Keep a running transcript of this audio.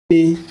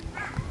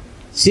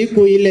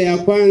Siku ile ya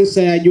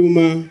kwanza ya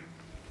juma,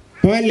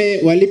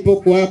 pale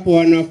walipokuwapo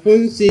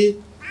wanafunzi,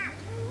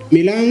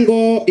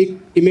 milango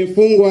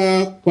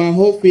imefungwa kwa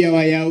hofu ya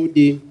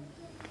Wayahudi.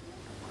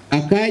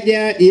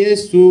 Akaja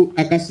Yesu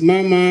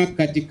akasimama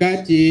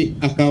katikati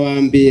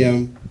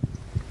akawaambia,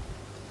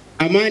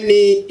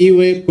 amani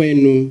iwe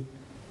kwenu.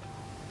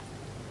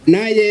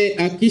 Naye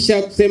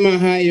akisha kusema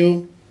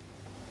hayo,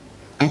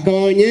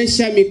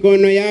 akawaonyesha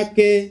mikono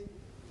yake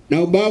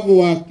na ubavu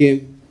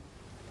wake.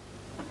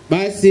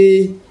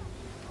 Basi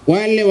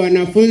wale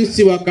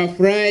wanafunzi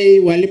wakafurahi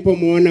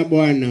walipomuona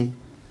Bwana.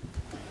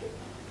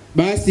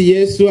 Basi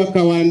Yesu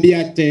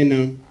akawaambia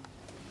tena,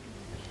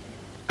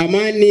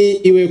 amani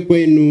iwe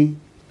kwenu.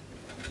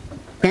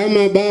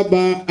 Kama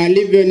Baba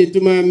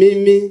alivyonituma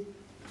mimi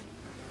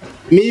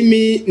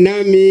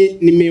nami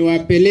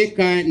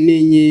nimewapeleka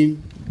ninyi.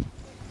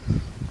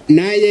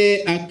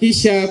 Naye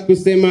akisha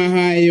kusema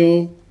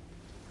hayo,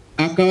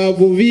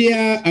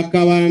 akawavuvia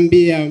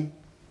akawaambia,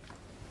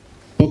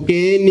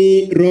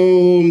 pokeeni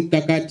Roho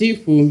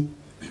Mtakatifu.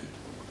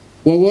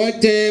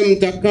 Wowote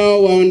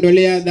mtakao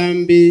waondolea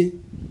dhambi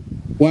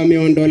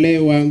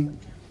wameondolewa,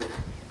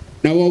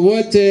 na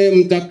wowote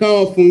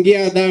mtakao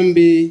wafungia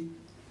dhambi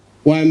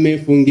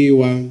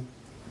wamefungiwa.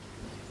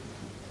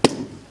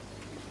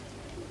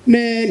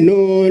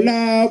 Neno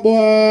la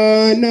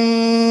Bwana.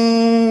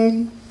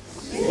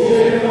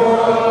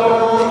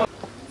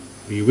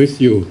 Be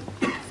with you.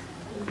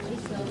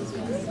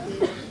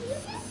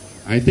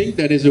 I think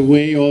that is a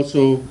way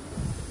also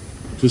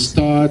to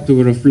start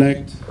to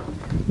reflect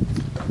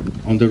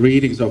on the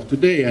readings of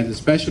today, and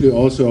especially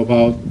also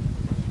about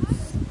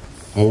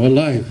our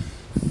life,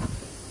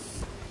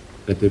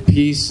 that the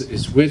peace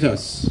is with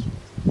us.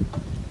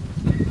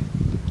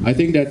 I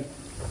think that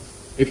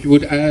if you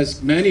would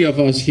ask many of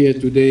us here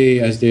today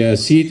as they are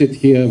seated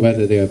here,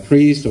 whether they are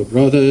priests or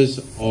brothers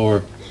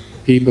or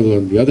people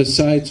on the other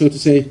side, so to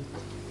say,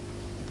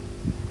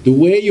 the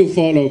way you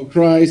follow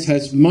Christ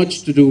has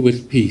much to do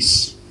with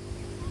peace.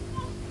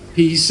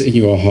 Peace in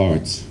your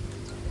heart.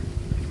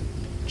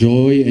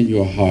 Joy in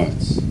your heart.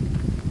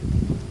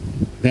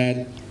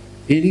 That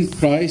in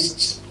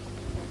Christ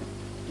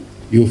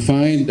you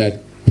find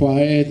that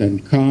quiet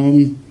and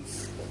calm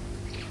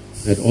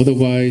that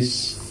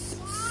otherwise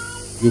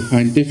you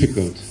find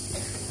difficult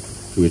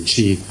to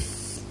achieve.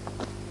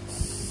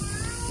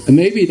 And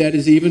maybe that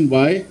is even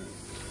why,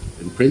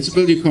 in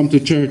principle, you come to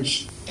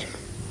church.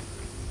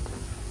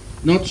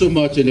 Not so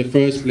much in the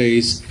first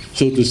place,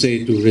 so to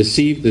say, to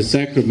receive the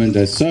sacrament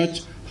as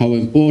such, how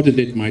important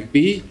it might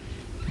be,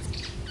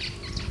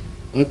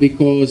 but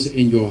because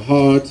in your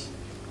heart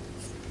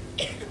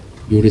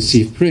you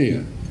receive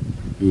prayer,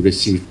 you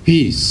receive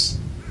peace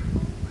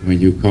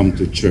when you come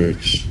to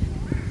church.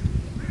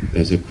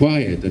 There's a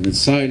quiet and a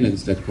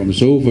silence that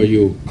comes over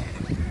you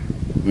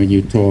when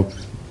you talk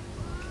to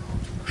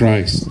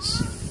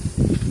Christ,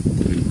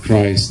 when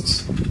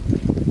Christ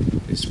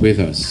is with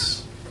us.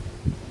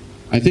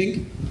 I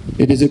think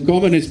it is a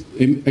common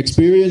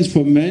experience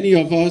for many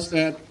of us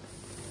that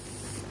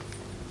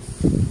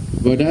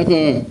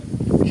whatever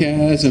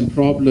cares and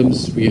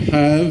problems we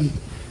have,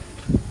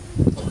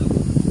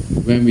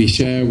 when we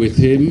share with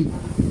Him,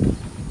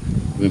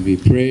 when we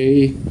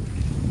pray,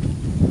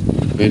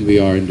 when we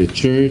are in the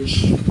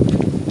church,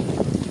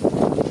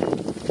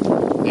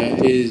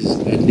 there is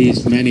at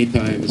least many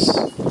times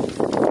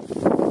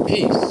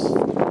peace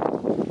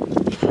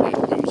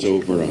that comes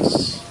over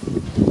us.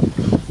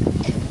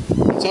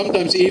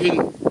 Sometimes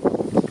even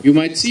you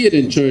might see it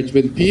in church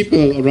when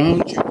people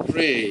around you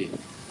pray.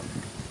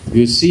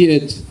 You see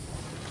it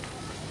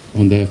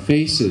on their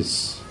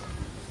faces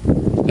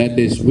that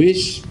this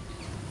wish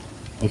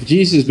of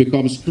Jesus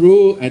becomes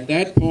true at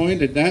that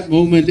point, at that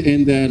moment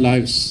in their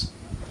lives.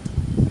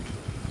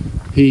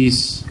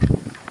 Peace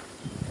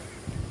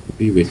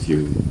be with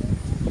you.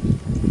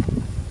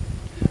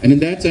 And in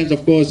that sense,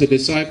 of course, the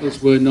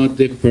disciples were not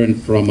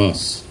different from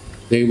us.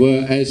 They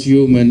were as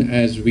human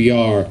as we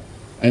are.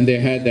 And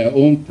they had their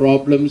own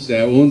problems,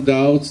 their own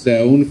doubts,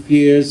 their own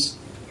fears.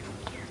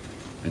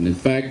 And in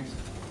fact,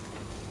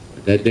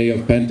 that day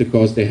of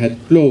Pentecost, they had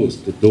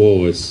closed the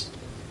doors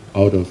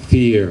out of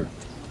fear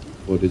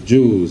for the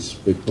Jews,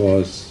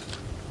 because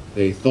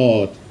they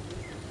thought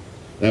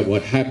that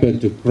what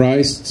happened to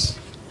Christ,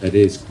 that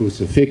is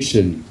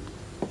crucifixion,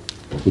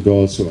 could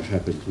also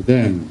happen to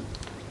them.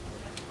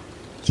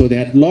 So they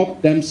had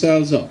locked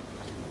themselves up,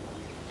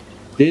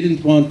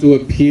 didn't want to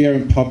appear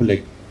in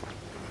public,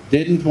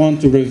 didn't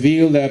want to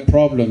reveal their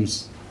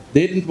problems,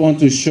 didn't want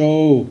to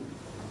show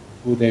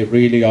who they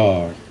really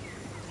are,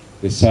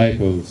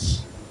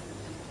 disciples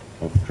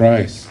of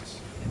Christ.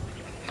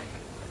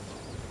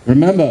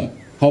 Remember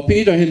how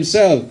Peter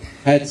himself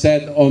had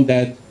said on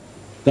that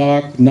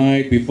dark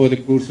night before the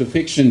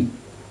crucifixion,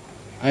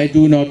 I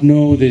do not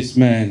know this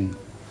man.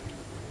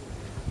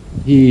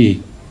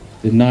 He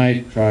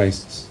denied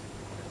Christ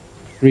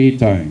 3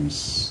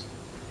 times.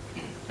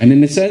 And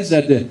in the sense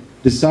that the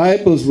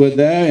disciples were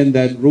there in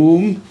that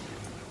room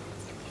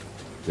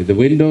with the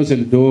windows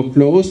and the door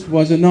closed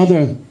was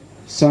another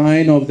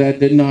sign of that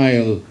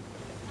denial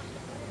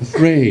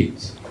afraid,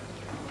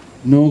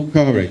 no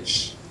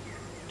courage,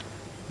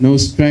 no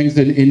strength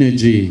and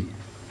energy,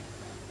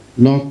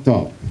 locked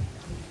up.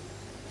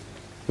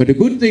 But the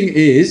good thing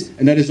is,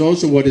 and that is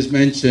also what is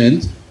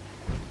mentioned,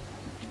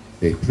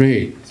 they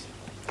prayed.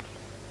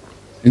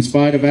 In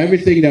spite of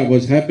everything that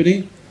was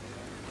happening,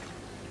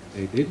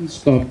 they didn't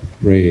stop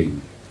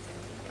praying.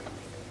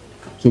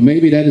 So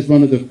maybe that is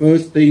one of the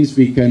first things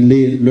we can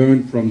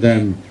learn from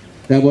them.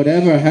 That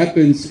whatever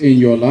happens in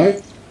your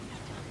life,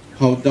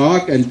 how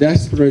dark and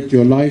desperate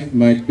your life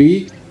might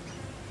be,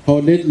 how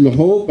little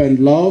hope and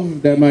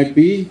love there might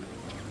be,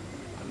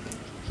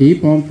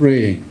 keep on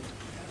praying.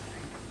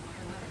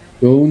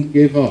 Don't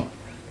give up.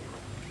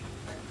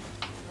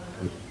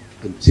 But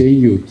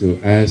continue to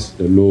ask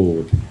the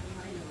Lord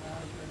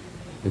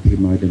that He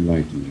might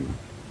enlighten you.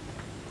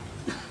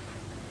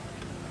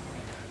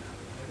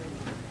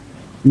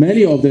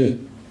 Many of the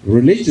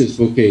religious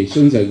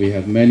vocations, and we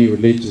have many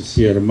religious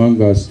here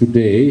among us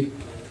today,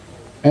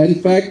 in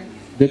fact,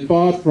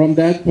 depart from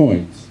that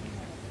point.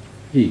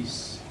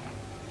 Peace.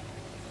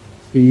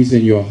 Peace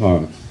in your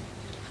heart.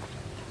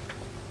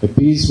 A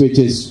peace which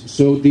is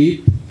so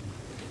deep,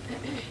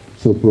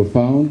 so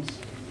profound,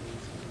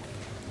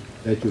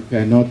 that you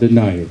cannot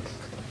deny it.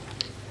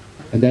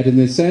 And that in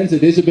a sense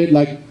it is a bit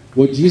like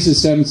what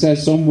Jesus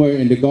says somewhere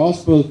in the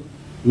Gospel,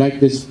 like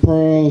this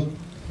pearl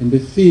in the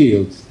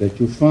field that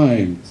you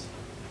find.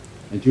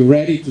 And you're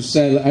ready to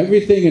sell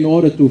everything in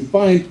order to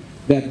find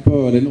that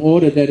pearl, in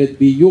order that it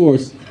be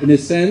yours, in a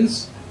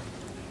sense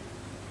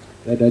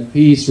that that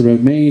peace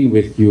remain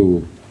with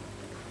you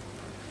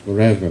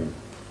forever.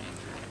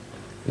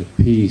 The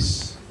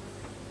peace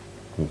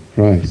of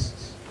Christ.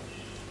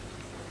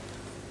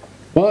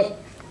 But,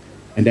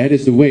 and that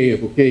is the way a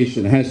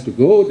vocation has to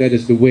go, that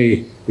is the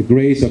way the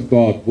grace of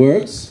God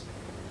works,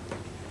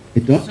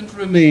 it doesn't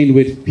remain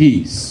with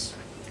peace.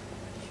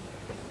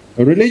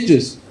 A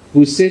religious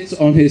who sits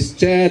on his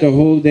chair the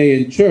whole day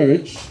in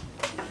church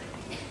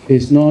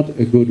is not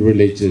a good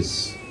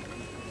religious.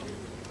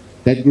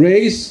 That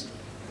grace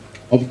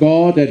of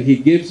God that He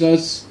gives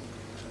us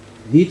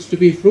needs to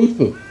be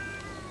fruitful,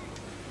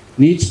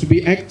 needs to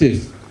be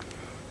active.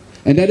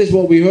 And that is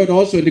what we heard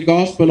also in the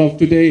Gospel of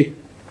today,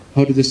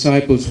 how the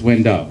disciples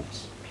went out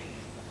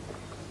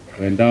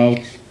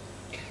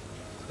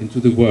into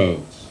the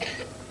world.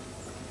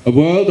 A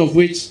world of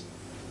which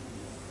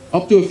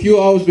up to a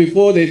few hours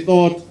before they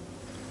thought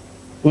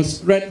was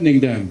threatening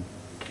them.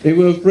 They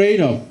were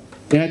afraid of.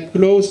 They had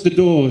closed the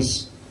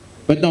doors.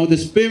 But now the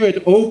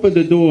Spirit opened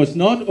the doors,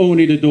 not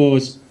only the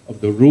doors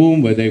of the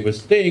room where they were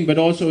staying, but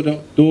also the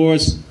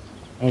doors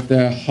of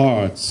their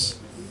hearts,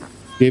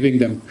 giving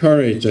them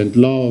courage and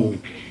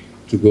love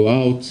to go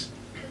out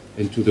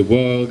into the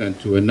world and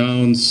to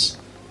announce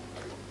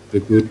the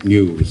good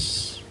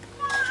news.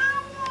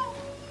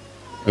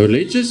 A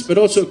religious, but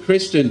also a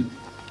Christian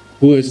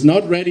who is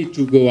not ready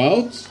to go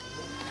out,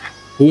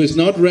 who is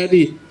not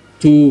ready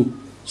to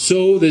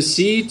sow the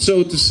seed,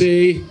 so to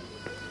say,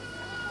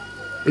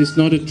 is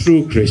not a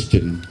true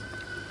Christian.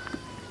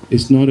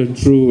 Is not a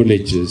true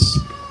religious.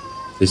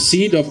 The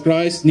seed of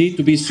Christ needs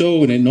to be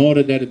sown in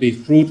order that it be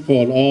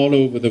fruitful all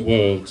over the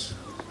world.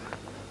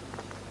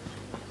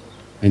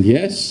 And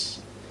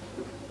yes,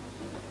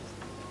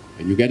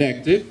 when you get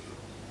active,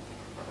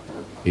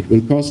 it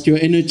will cost you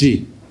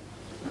energy.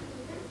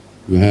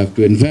 You have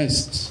to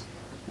invest.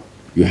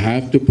 You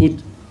have to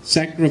put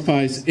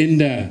sacrifice in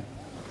there.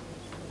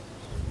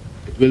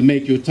 It will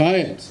make you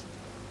tired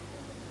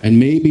and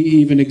maybe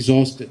even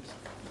exhausted.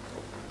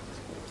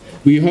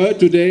 We heard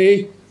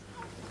today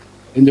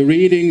in the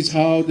readings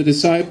how the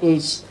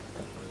disciples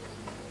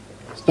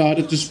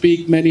started to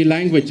speak many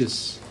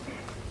languages,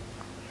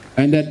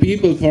 and that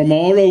people from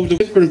all over the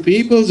different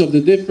peoples of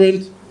the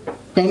different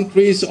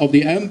countries of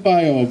the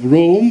Empire of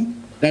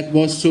Rome, that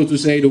was, so to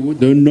say, the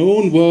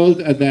known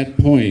world at that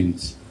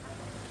point.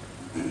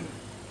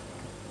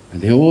 And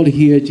they all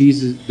hear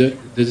Jesus, the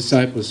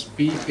disciples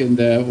speak in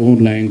their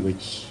own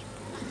language.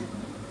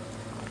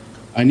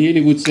 I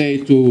nearly would say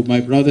to my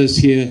brothers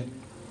here,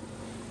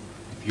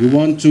 if you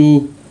want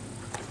to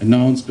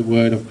announce the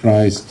word of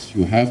Christ,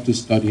 you have to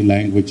study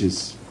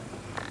languages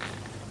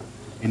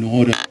in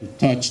order to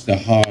touch the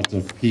heart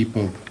of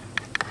people.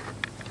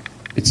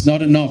 It's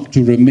not enough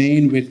to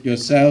remain with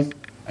yourself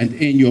and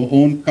in your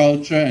own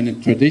culture and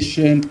in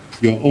tradition,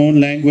 your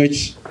own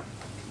language.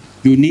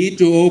 You need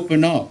to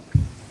open up.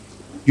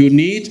 You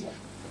need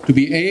to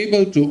be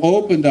able to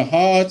open the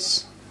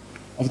hearts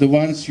of the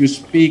ones you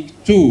speak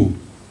to.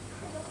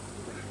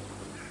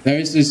 There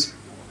is this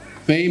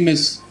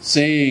famous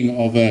saying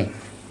of a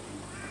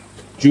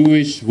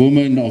Jewish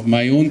woman of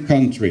my own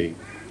country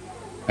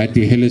at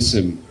the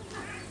Hillisum,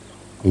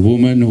 a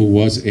woman who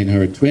was in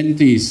her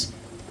 20s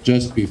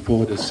just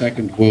before the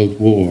Second World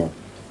War.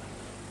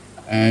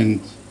 And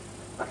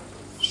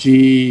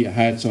she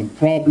had some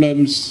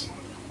problems,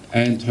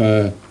 and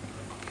her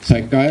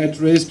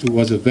psychiatrist, who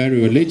was a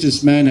very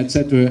religious man, had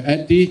said to her,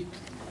 "Eddie,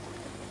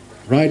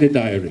 write a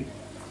diary.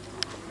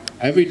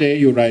 Every day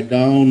you write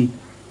down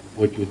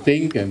what you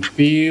think and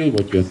feel,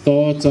 what your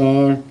thoughts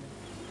are,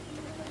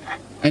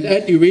 And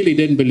Eddie really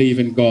didn't believe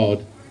in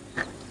God.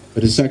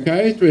 But the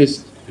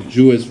psychiatrist, a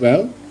Jew as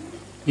well,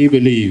 he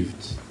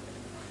believed.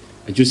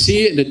 And you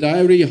see in the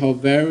diary how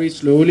very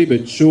slowly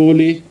but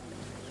surely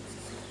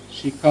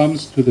she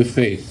comes to the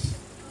faith.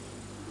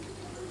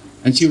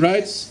 And she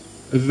writes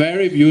a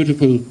very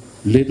beautiful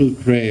little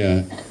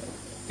prayer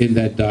in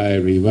that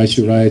diary where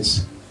she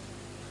writes,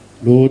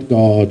 Lord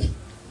God,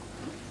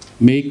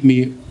 let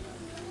me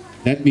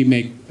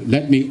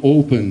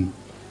open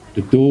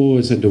the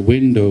doors and the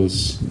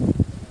windows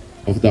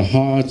of the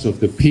hearts of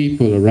the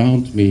people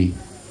around me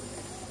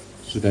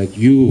so that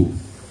you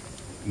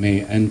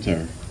may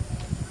enter.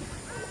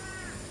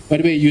 By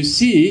the way, you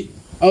see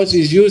how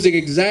she's using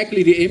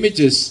exactly the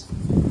images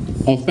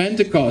of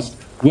Pentecost,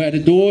 where the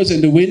doors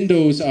and the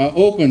windows are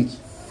opened.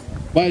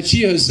 While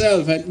she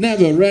herself had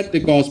never read the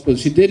Gospel,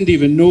 she didn't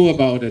even know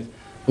about it,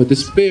 but the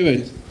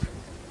Spirit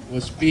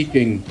was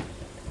speaking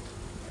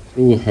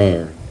through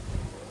her.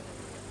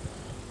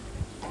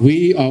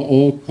 We are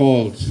all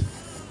called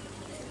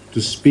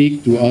to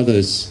speak to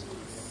others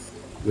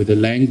with the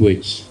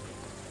language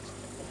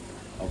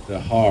of the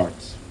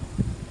heart.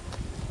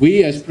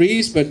 We as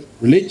priests, but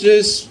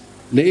religious,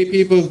 lay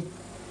people,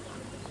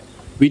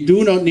 we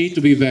do not need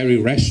to be very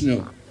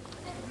rational.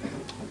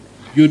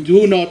 You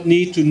do not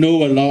need to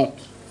know a lot.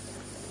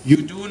 You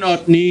do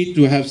not need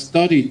to have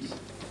studied.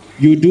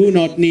 You do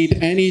not need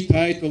any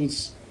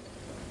titles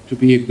to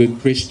be a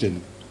good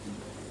Christian.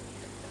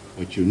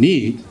 What you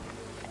need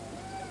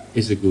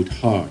is a good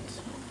heart.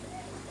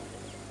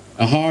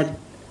 A heart,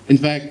 in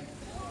fact,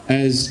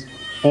 as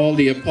Paul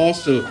the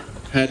Apostle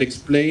had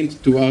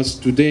explained to us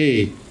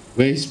today,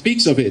 where he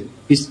speaks of it.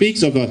 He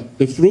speaks of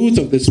the fruit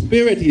of the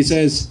Spirit. He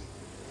says,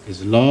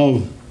 is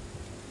love,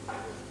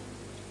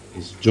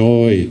 is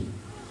joy,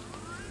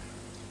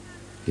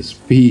 is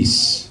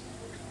peace,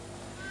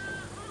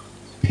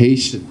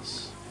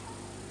 patience,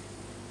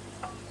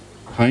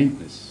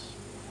 kindness,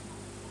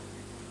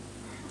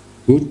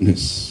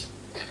 goodness,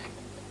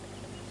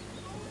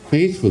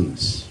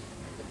 faithfulness,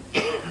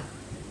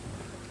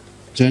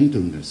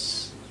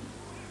 gentleness,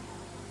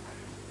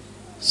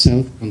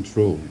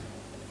 self-control.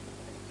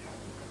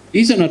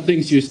 These are not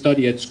things you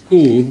study at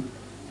school.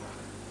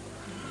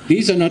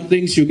 These are not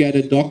things you get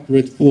a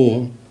doctorate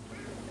for.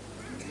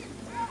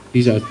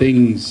 These are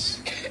things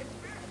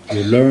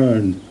you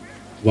learn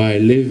while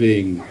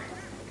living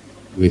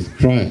with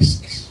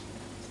Christ.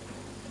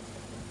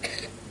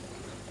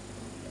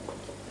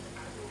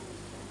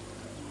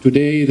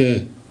 Today,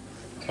 the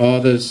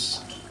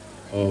fathers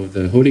of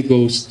the Holy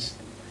Ghost,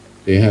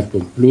 they have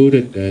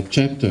concluded their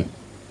chapter.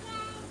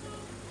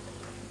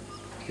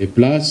 De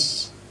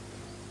Blas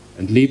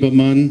and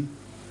Lieberman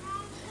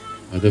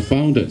are the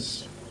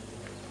founders.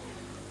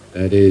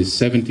 That is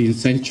 17th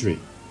century.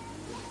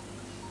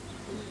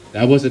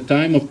 That was a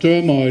time of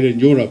turmoil in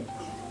Europe.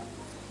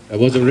 There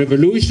was a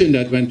revolution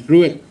that went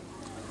through it.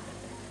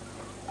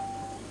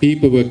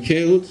 People were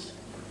killed,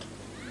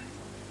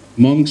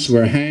 monks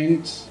were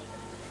hanged,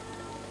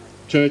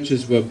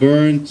 churches were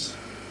burned.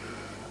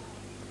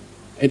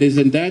 It is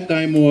in that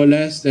time, more or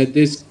less, that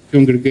this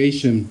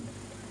congregation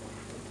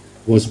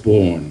was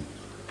born.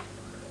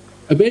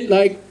 A bit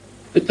like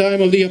the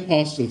time of the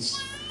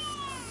apostles.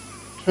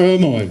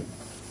 Turmoil.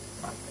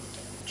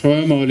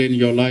 Turmoil in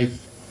your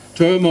life.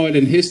 Turmoil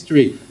in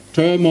history.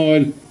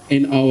 Turmoil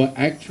in our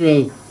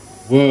actual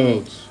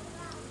world.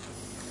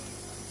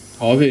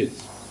 COVID.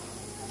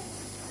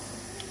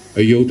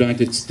 A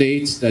United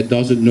States that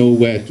doesn't know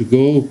where to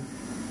go.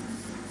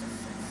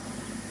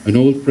 An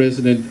old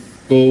president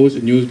goes, a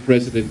new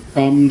president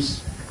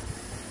comes.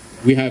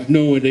 We have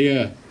no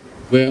idea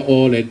where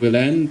all it will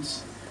end.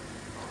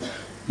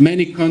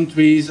 Many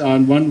countries are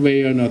in one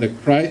way or another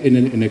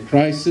in a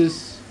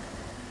crisis.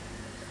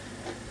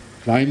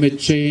 Climate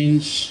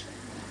change,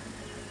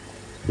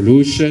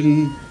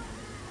 pollution,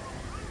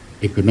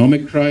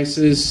 economic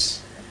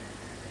crisis.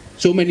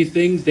 So many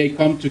things, they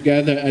come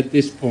together at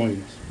this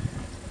point.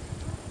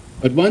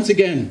 But once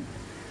again,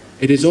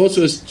 it is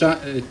also a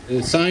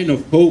sign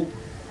of hope.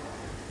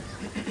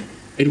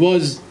 It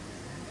was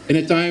in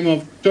a time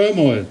of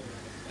turmoil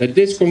that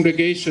this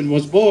congregation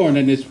was born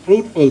and is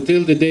fruitful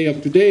till the day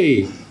of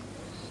today.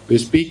 We're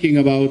speaking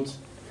about,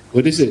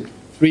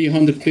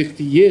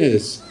 350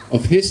 years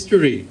of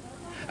history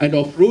and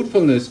of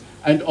fruitfulness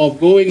and of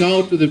going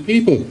out to the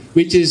people,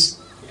 which is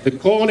the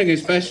calling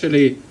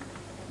especially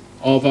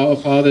of our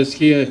fathers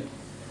here,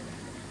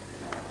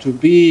 to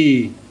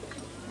be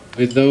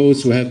with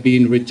those who have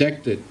been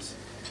rejected,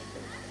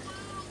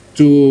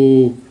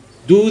 to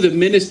do the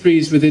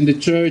ministries within the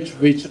church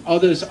which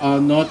others are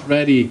not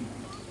ready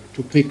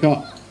to pick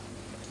up,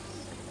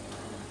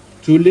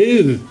 to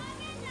live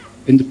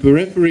in the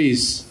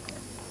peripheries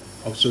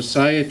of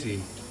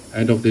society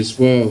and of this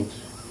world.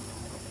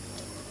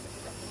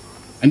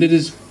 And it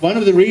is one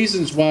of the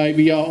reasons why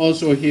we are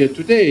also here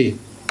today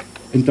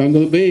in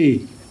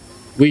Tangulbei,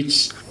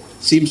 which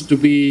seems to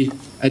be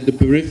at the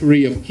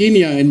periphery of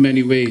Kenya in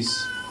many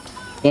ways.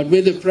 But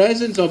with the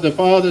presence of the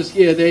fathers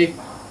here, they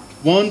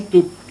want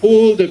to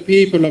pull the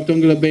people of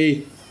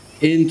Tangulbei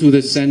into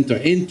the center,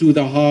 into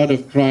the heart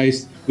of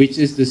Christ, which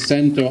is the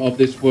center of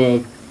this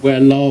world, where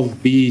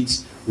love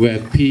beats, where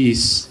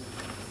peace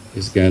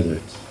is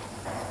gathered.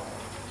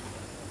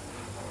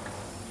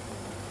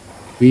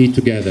 We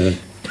together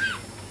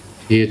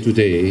here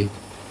today,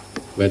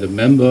 whether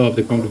member of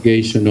the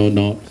congregation or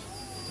not,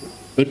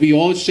 but we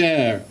all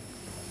share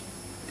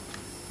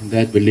in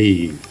that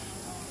belief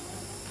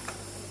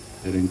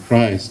that in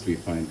Christ we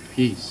find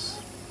peace.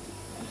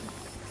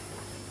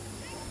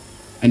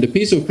 And the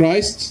peace of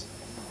Christ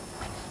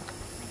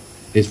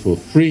is for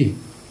free.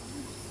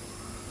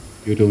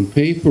 You don't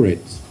pay for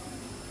it.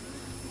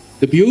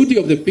 The beauty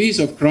of the peace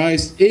of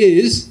Christ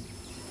is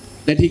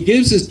that he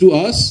gives it to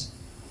us,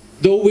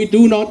 though we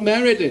do not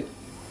merit it.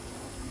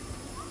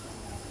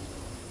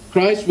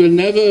 Christ will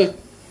never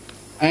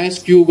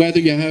ask you whether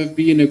you have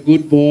been a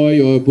good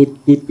boy or a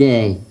good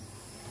girl.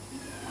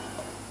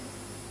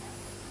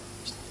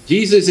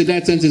 Jesus, in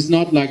that sense, is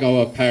not like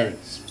our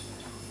parents.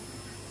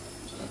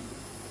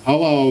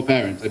 How are our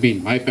parents? I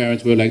mean, my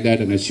parents were like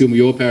that, and I assume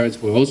your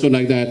parents were also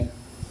like that.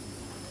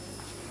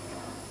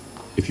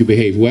 If you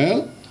behave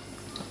well,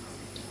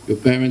 your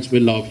parents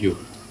will love you.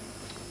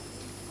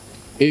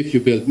 If you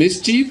build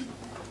mischief,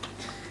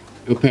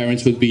 your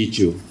parents will beat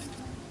you.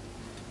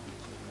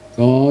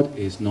 God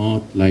is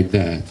not like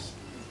that.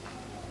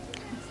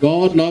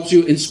 God loves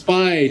you in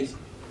spite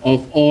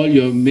of all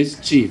your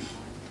mischief.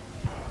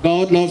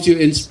 God loves you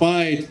in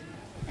spite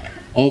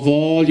of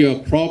all your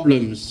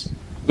problems.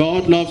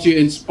 God loves you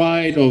in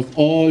spite of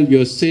all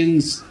your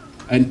sins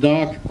and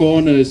dark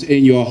corners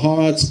in your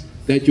hearts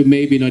that you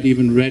may be not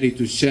even ready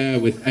to share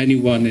with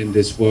anyone in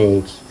this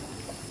world.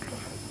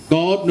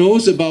 God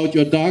knows about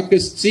your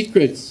darkest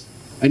secrets,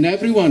 and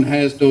everyone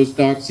has those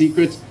dark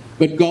secrets,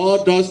 but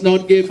God does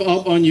not give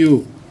up on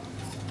you.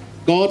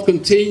 God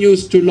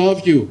continues to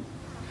love you.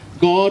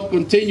 God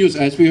continues,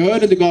 as we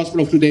heard in the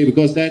gospel of today,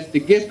 because that's the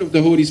gift of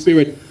the Holy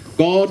Spirit,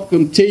 God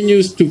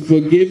continues to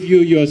forgive you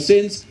your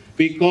sins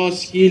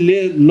because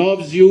he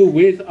loves you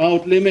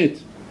without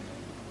limit.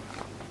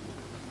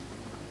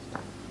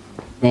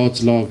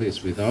 God's love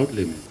is without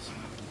limit.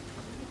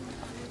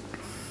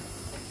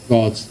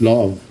 God's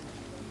love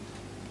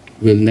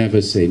will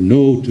never say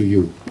no to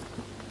you.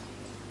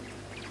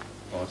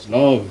 God's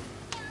love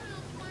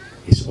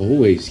is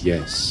always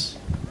yes.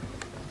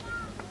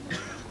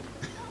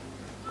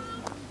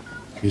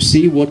 You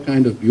see what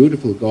kind of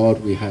beautiful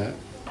God we have.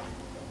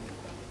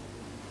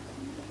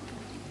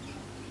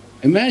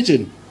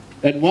 Imagine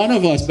that one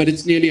of us, but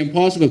it's nearly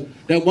impossible,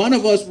 that one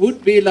of us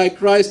would be like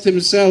Christ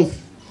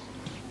himself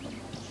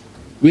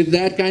with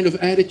that kind of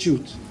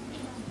attitude.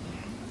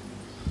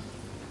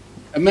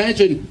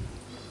 Imagine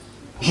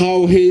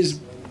how his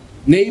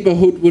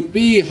neighborhood would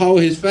be, how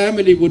his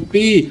family would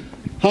be,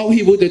 how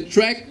he would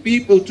attract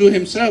people to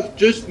himself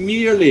just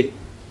merely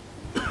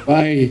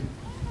by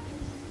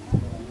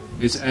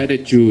his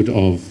attitude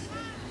of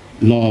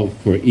love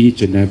for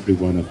each and every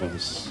one of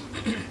us.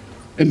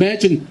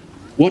 Imagine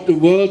what the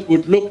world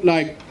would look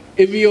like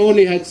if we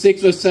only had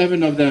 6 or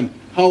 7 of them,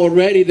 how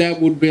already that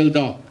would build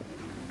up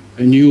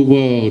a new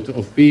world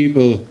of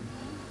people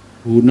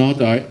who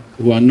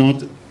are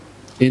not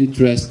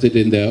interested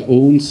in their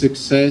own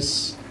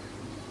success,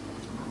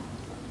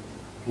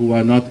 who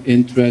are not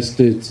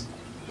interested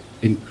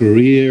in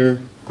career,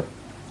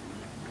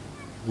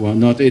 who are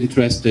not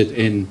interested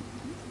in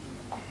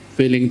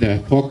filling their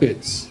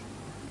pockets,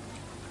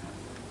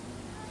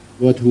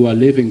 but who are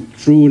living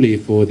truly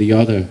for the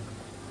other,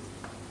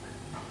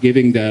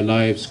 giving their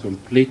lives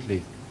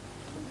completely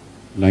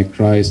like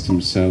Christ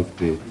himself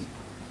did.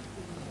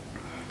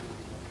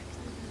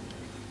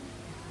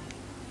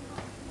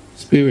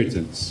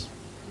 Spiritans,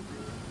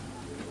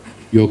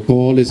 your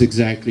call is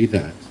exactly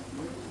that.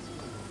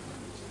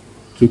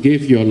 To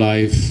give your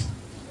life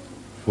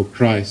for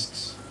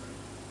Christ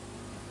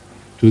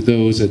to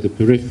those at the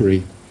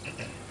periphery,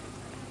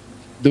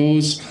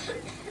 those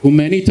who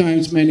many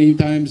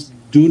times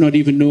do not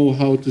even know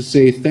how to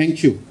say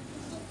thank you,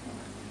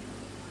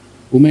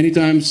 who many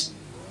times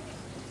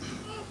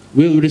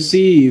will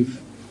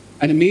receive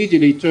and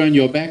immediately turn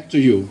your back to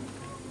you,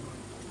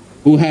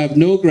 who have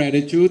no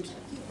gratitude,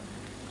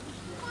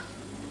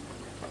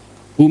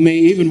 who may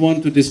even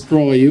want to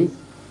destroy you,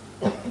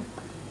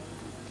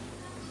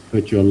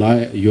 but your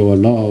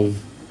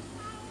love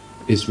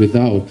is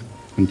without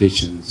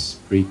conditions,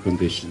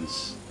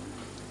 preconditions.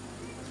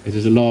 It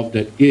is a love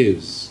that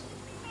gives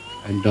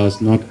and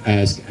does not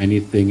ask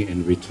anything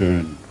in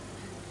return,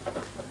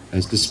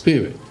 as the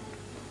Spirit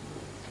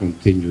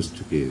continues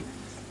to give.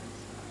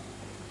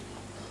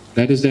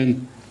 Let us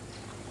then,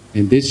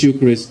 in this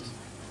Eucharist,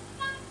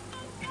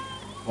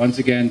 once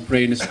again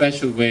pray in a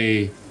special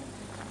way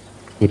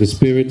for the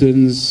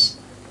Spiritans,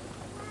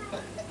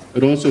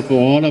 but also for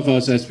all of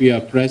us as we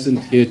are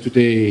present here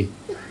today,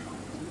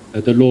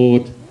 that the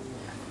Lord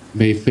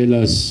may fill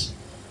us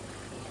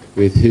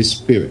with his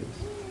Spirit,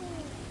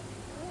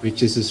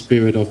 which is a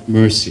spirit of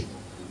mercy,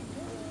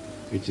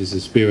 which is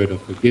a spirit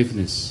of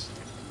forgiveness,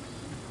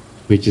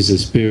 which is a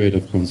spirit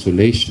of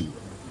consolation,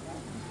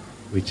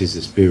 which is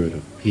a spirit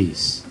of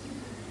peace,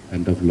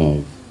 and of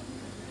love.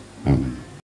 Amen.